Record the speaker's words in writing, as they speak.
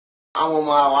I'm on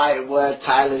my white boy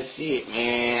Tyler shit,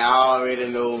 man. I already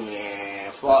know,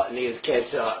 man. Fuck niggas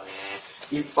catch up, man.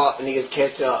 You fuck niggas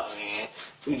catch up, man.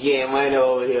 We getting money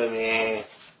over here, man.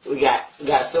 We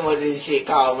got so much of this shit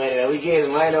called money. We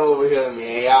getting money over here,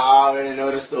 man. Y'all already know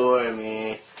the story,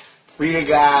 man. Free the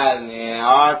guys, man.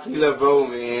 RP little bro,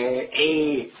 man.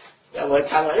 Hey, that boy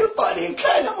Tyler, you fuck nigga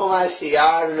cutting up on my shit.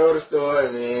 Y'all already know the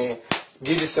story, man.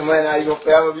 Get you some money now. You gonna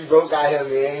forever be broke out here,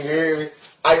 man. You hear me?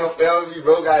 I gonna forever be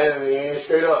broke out here, man.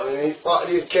 Straight up, man. You fuck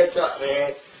these catch up,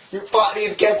 man. You fuck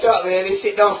these catch up, man. This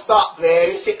shit don't stop, man.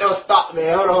 This shit don't stop,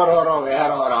 man. Hold on, man.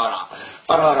 Hold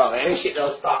on, man. This shit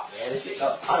don't stop, man. This shit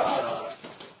don't. Hold on.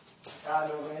 I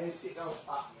know, man. This shit don't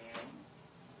stop,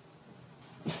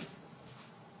 man.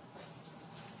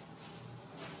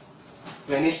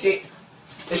 Man, this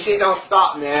shit don't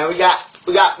stop, man. We got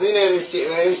plenty of this shit,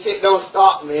 man. This shit don't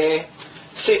stop, man.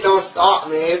 Shit don't stop,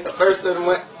 man. It's the first of the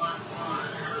month.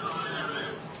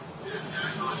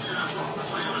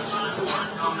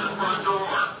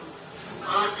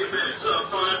 Occupants of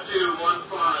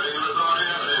 5215 Amazon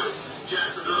Avenue,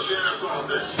 Jacksonville Sheriff's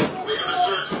Office. We have a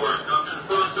search warrant. Come to the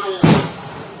front door.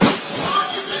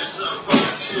 Occupants of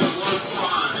 5215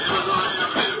 Amazon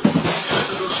Avenue,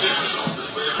 Jacksonville Sheriff's Office.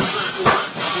 We have a search warrant. Come to the front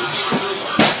door.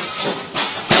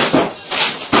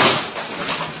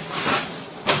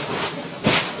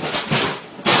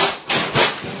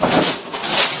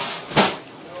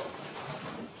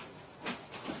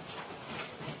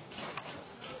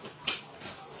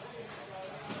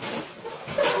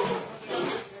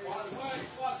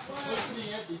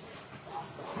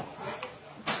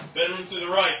 Bedroom to the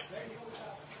right.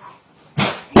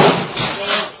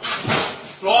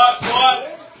 Squat.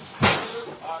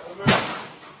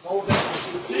 Hold that.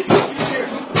 Get here.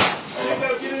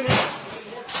 Get in here.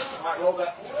 Alright, roll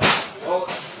that. Hold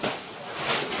it.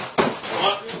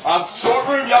 I'm short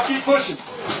room, y'all keep pushing.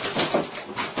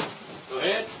 Go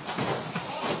ahead.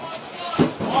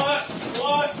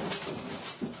 Squat.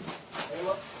 Hey,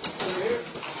 look. Over here.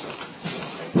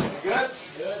 Good?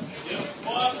 Good.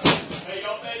 Squat. Hey,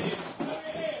 y'all take it.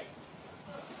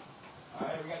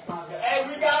 Alright, we got contact. Hey,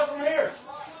 we got him from here.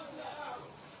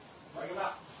 Bring him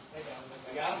out.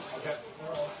 I got him? Okay.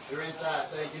 You're inside.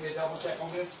 Say, give me a double check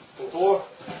on this. 4.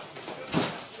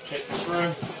 Check this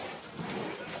room.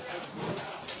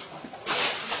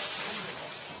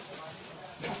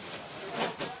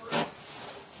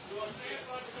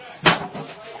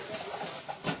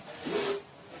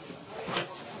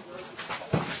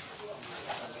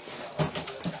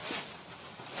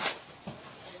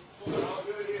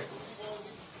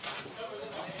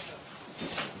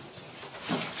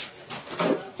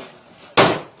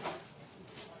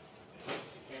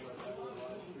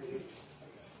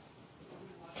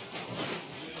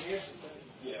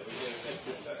 Yeah, we did a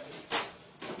picture of that.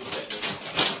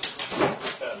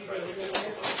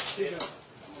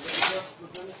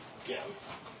 Yeah.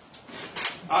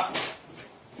 Alright,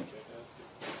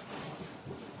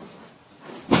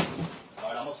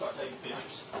 I'm gonna start taking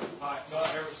pictures. Alright, start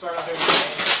out here with your hands.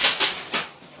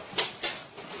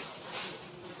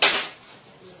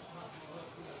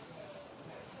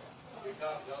 Good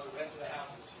job, Joe. The rest of the house.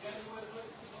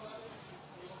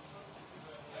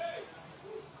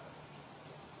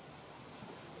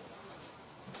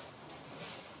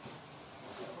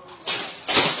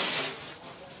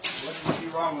 What did you see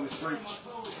wrong with the streets?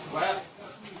 What happened?